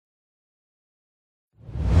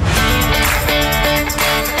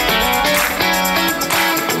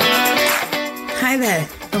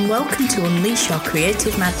welcome to Unleash Your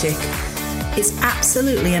Creative Magic. It's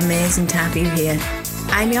absolutely amazing to have you here.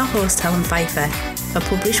 I'm your host, Helen Pfeiffer, a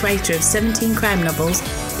published writer of 17 crime novels,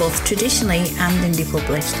 both traditionally and indie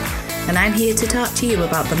published, and I'm here to talk to you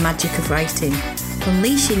about the magic of writing,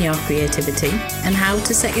 unleashing your creativity, and how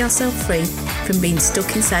to set yourself free from being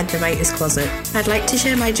stuck inside the writer's closet. I'd like to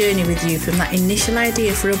share my journey with you from that initial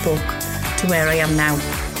idea for a book to where I am now,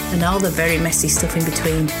 and all the very messy stuff in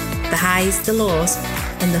between, the highs, the lows,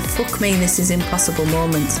 and the fuck me this is impossible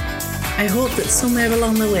moments. I hope that somewhere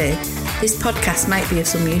along the way, this podcast might be of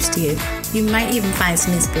some use to you. You might even find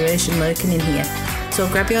some inspiration lurking in here. So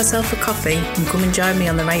grab yourself a coffee and come and join me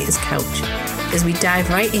on the writer's couch as we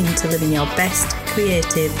dive right into living your best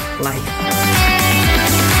creative life.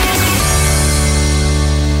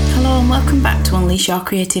 Hello and welcome back to Unleash Your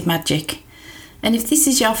Creative Magic. And if this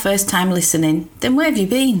is your first time listening, then where have you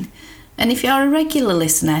been? And if you're a regular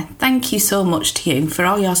listener, thank you so much to you for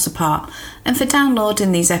all your support and for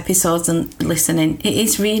downloading these episodes and listening. It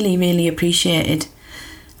is really, really appreciated.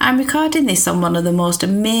 I'm recording this on one of the most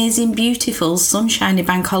amazing, beautiful, sunshiny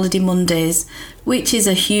bank holiday Mondays, which is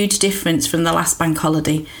a huge difference from the last bank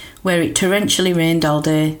holiday, where it torrentially rained all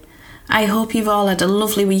day. I hope you've all had a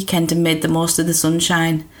lovely weekend and made the most of the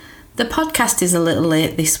sunshine. The podcast is a little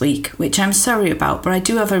late this week, which I'm sorry about, but I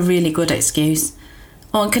do have a really good excuse.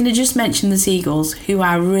 Oh, and can I just mention the seagulls, who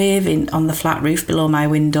are raving on the flat roof below my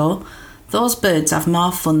window? Those birds have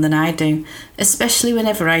more fun than I do, especially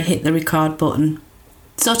whenever I hit the record button.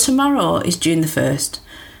 So tomorrow is June the 1st,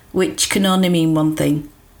 which can only mean one thing.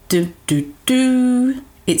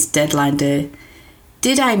 It's deadline day.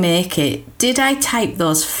 Did I make it? Did I type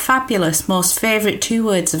those fabulous, most favourite 2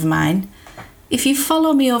 words of mine? If you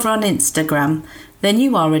follow me over on Instagram, then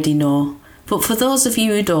you already know. But for those of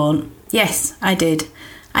you who don't, yes, I did.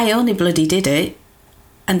 I only bloody did it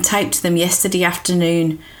and typed them yesterday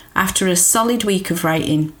afternoon after a solid week of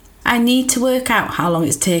writing. I need to work out how long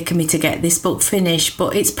it's taken me to get this book finished,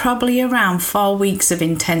 but it's probably around 4 weeks of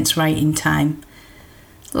intense writing time.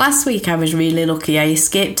 Last week I was really lucky. I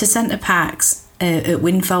escaped to Centre Parks at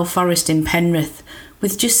Windfell Forest in Penrith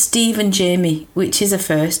with just Steve and Jamie, which is a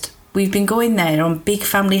first. We've been going there on big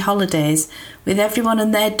family holidays with everyone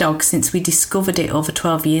and their dogs since we discovered it over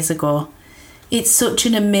 12 years ago. It's such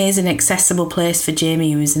an amazing, accessible place for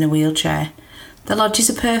Jamie, who is in a wheelchair. The lodges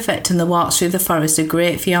are perfect and the walks through the forest are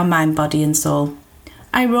great for your mind, body and soul.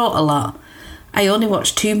 I wrote a lot. I only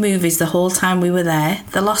watched 2 movies the whole time we were there.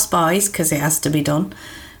 The Lost Boys, because it has to be done,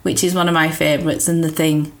 which is one of my favourites, and The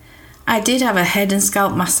Thing. I did have a head and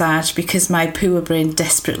scalp massage because my poor brain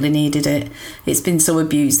desperately needed it. It's been so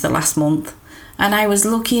abused the last month. And I was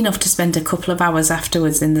lucky enough to spend a couple of hours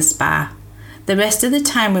afterwards in the spa. The rest of the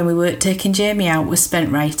time when we weren't taking Jamie out was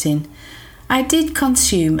spent writing. I did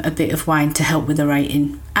consume a bit of wine to help with the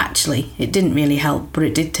writing. Actually, it didn't really help, but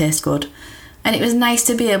it did taste good. And it was nice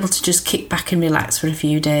to be able to just kick back and relax for a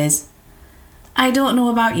few days. I don't know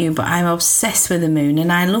about you, but I'm obsessed with the moon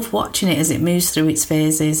and I love watching it as it moves through its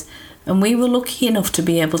phases. And we were lucky enough to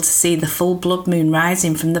be able to see the full blood moon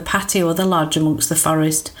rising from the patio of the lodge amongst the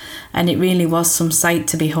forest, and it really was some sight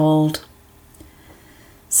to behold.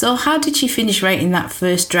 So how did she finish writing that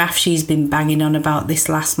first draft she's been banging on about this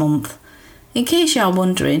last month? In case you're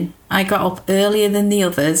wondering, I got up earlier than the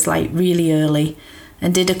others, like really early,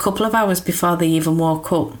 and did a couple of hours before they even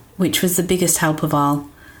woke up, which was the biggest help of all.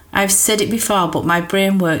 I've said it before, but my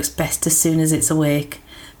brain works best as soon as it's awake.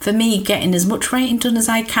 For me, getting as much writing done as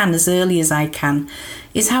I can as early as I can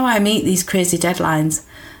is how I meet these crazy deadlines.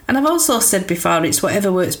 And I've also said before, it's whatever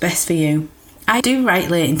works best for you. I do write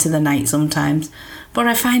late into the night sometimes, but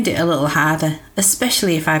I find it a little harder,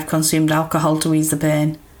 especially if I've consumed alcohol to ease the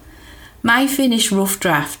pain. My finished rough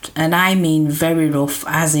draft, and I mean very rough,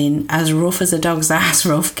 as in as rough as a dog's ass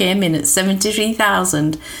rough, came in at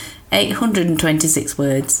 73,826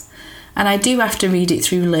 words. And I do have to read it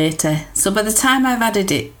through later, so by the time I've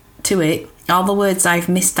added it to it, all the words I've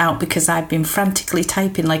missed out because I've been frantically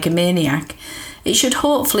typing like a maniac, it should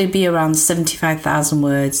hopefully be around 75,000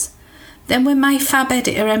 words. Then when my fab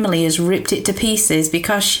editor Emily has ripped it to pieces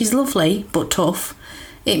because she's lovely but tough,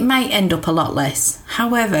 it might end up a lot less.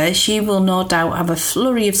 However, she will no doubt have a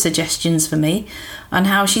flurry of suggestions for me on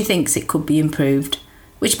how she thinks it could be improved,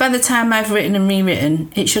 which by the time I've written and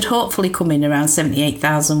rewritten, it should hopefully come in around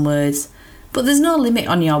 78,000 words. But there's no limit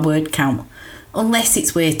on your word count, unless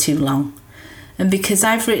it's way too long. And because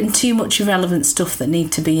I've written too much irrelevant stuff that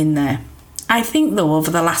need to be in there. I think though,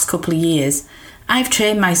 over the last couple of years, I've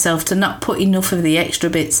trained myself to not put enough of the extra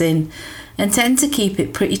bits in and tend to keep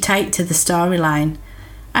it pretty tight to the storyline.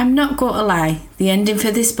 I'm not going to lie, the ending for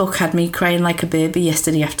this book had me crying like a baby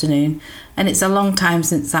yesterday afternoon, and it's a long time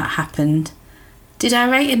since that happened. Did I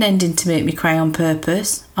write an ending to make me cry on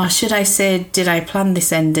purpose? Or should I say, did I plan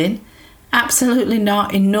this ending? Absolutely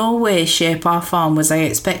not. In no way, shape or form was I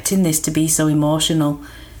expecting this to be so emotional.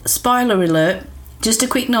 Spoiler alert, just a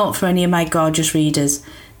quick note for any of my gorgeous readers.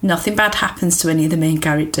 Nothing bad happens to any of the main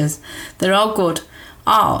characters. They're all good,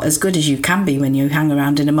 or as good as you can be when you hang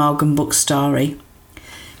around in a Morgan Books story.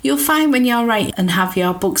 You'll find when you're writing and have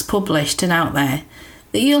your books published and out there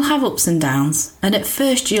that you'll have ups and downs, and at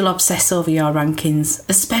first you'll obsess over your rankings,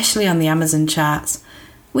 especially on the Amazon charts.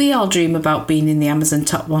 We all dream about being in the Amazon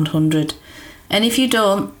Top 100, and if you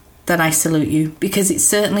don't, then I salute you, because it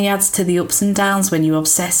certainly adds to the ups and downs when you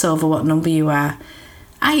obsess over what number you are.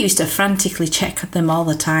 I used to frantically check them all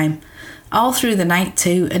the time, all through the night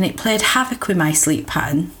too, and it played havoc with my sleep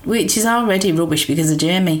pattern, which is already rubbish because of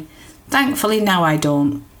Jamie. Thankfully now I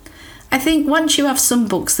don't. I think once you have some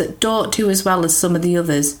books that don't do as well as some of the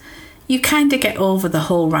others, you kind of get over the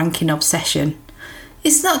whole ranking obsession.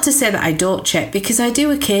 It's not to say that I don't check, because I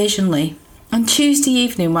do occasionally. On Tuesday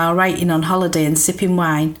evening while writing on holiday and sipping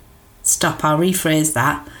wine, I'll rephrase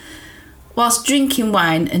that. Whilst drinking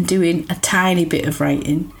wine and doing a tiny bit of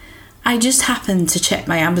writing, I just happened to check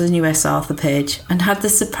my Amazon US author page and had the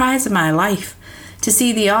surprise of my life to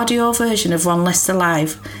see the audio version of One Less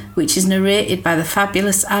Alive, which is narrated by the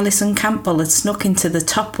fabulous Alison Campbell, had snuck into the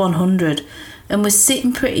top 100 and was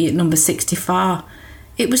sitting pretty at number 64.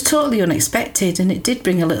 It was totally unexpected, and it did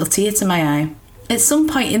bring a little tear to my eye. At some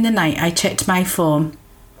point in the night I checked my phone,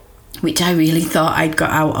 which I really thought I'd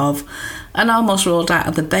got out of, and almost rolled out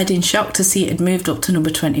of the bed in shock to see it had moved up to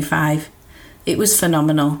number 25. It was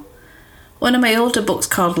phenomenal. One of my older books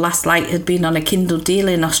called Last Light had been on a Kindle deal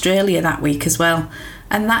in Australia that week as well,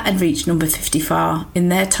 and that had reached number 54 in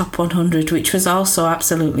their top 100, which was also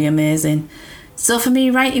absolutely amazing. So for me,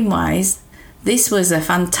 writing wise, this was a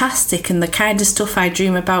fantastic and the kind of stuff I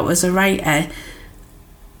dream about as a writer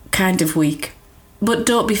kind of week. But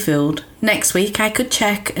don't be fooled. Next week I could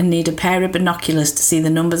check and need a pair of binoculars to see the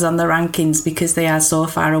numbers on the rankings, because they are so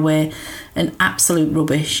far away and absolute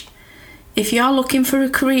rubbish. If you're looking for a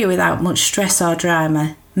career without much stress or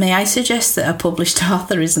drama, may I suggest that a published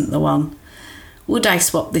author isn't the one? Would I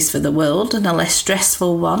swap this for the world and a less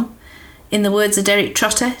stressful one? In the words of Derek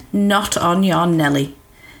Trotter, not on your Nelly.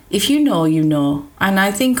 If you know, you know, and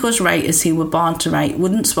I think us writers who were born to write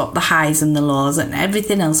wouldn't swap the highs and the lows and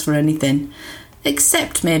everything else for anything,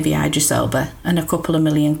 except maybe Idris Elba and a couple of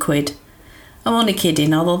 £1,000,000. I'm only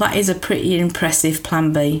kidding, although that is a pretty impressive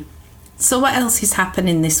plan B. So what else is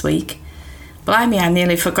happening this week? Blimey, I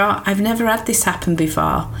nearly forgot. I've never had this happen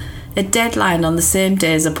before. A deadline on the same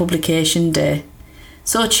day as a publication day.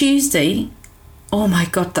 So Tuesday, oh my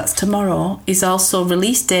god, that's tomorrow, is also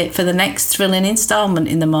release date for the next thrilling instalment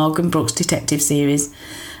in the Morgan Brooks detective series.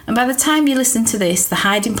 And by the time you listen to this, The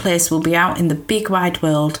Hiding Place will be out in the big wide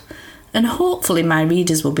world, and hopefully my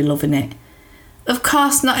readers will be loving it. Of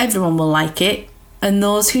course, not everyone will like it, and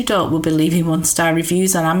those who don't will be leaving 1-star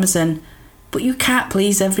reviews on Amazon, but you can't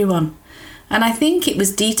please everyone. And I think it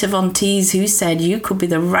was Dieter Von Teese who said you could be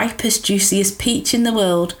the ripest, juiciest peach in the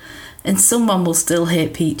world and someone will still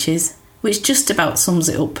hate peaches, which just about sums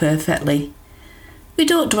it up perfectly. We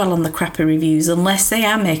don't dwell on the crappy reviews unless they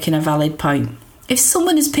are making a valid point. If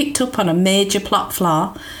someone has picked up on a major plot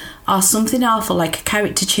flaw or something awful like a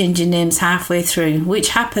character changing names halfway through, which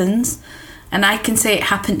happens, and I can say it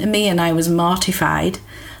happened to me and I was mortified,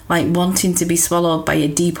 like wanting to be swallowed by a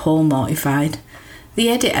deep hole mortified. The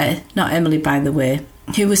editor, not Emily by the way,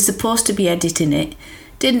 who was supposed to be editing it,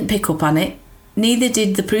 didn't pick up on it. Neither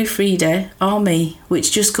did the proofreader or me,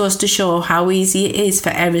 which just goes to show how easy it is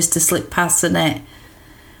for errors to slip past the net.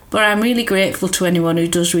 But I'm really grateful to anyone who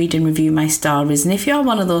does read and review my stories, and if you're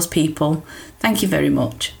one of those people, thank you very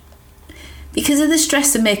much. Because of the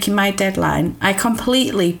stress of making my deadline, I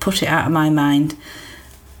completely put it out of my mind.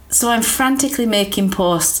 So I'm frantically making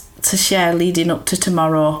posts to share leading up to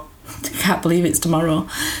tomorrow. I can't believe it's tomorrow.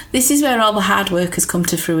 This is where all the hard work has come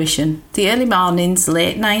to fruition. The early mornings,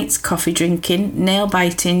 late nights, coffee drinking, nail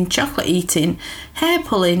biting, chocolate eating, hair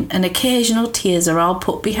pulling and occasional tears are all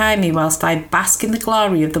put behind me whilst I bask in the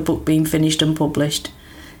glory of the book being finished and published.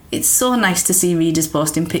 It's so nice to see readers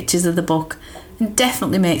posting pictures of the book and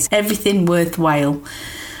definitely makes everything worthwhile.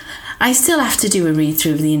 I still have to do a read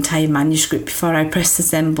through of the entire manuscript before I press the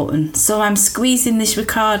send button, so I'm squeezing this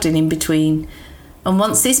recording in between. And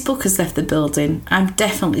once this book has left the building, I'm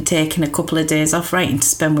definitely taking a couple of days off writing to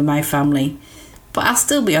spend with my family. But I'll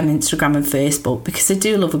still be on Instagram and Facebook because I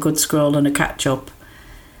do love a good scroll and a catch up.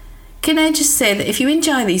 Can I just say that if you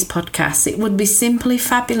enjoy these podcasts, it would be simply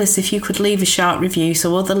fabulous if you could leave a short review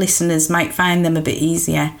so other listeners might find them a bit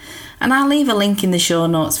easier. And I'll leave a link in the show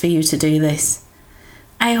notes for you to do this.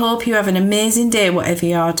 I hope you have an amazing day whatever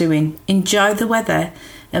you are doing. Enjoy the weather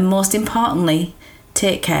and most importantly,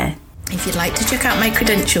 take care. If you'd like to check out my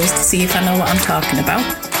credentials to see if I know what I'm talking about,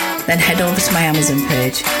 then head over to my Amazon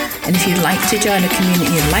page. And if you'd like to join a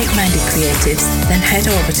community of like-minded creatives, then head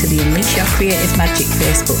over to the Unleash Your Creative Magic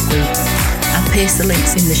Facebook group. I'll paste the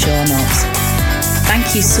links in the show notes.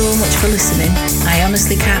 Thank you so much for listening. I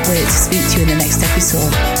honestly can't wait to speak to you in the next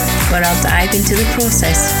episode, where I'll dive into the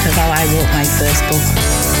process of how I wrote my first book.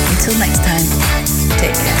 Until next time,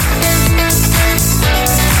 take care.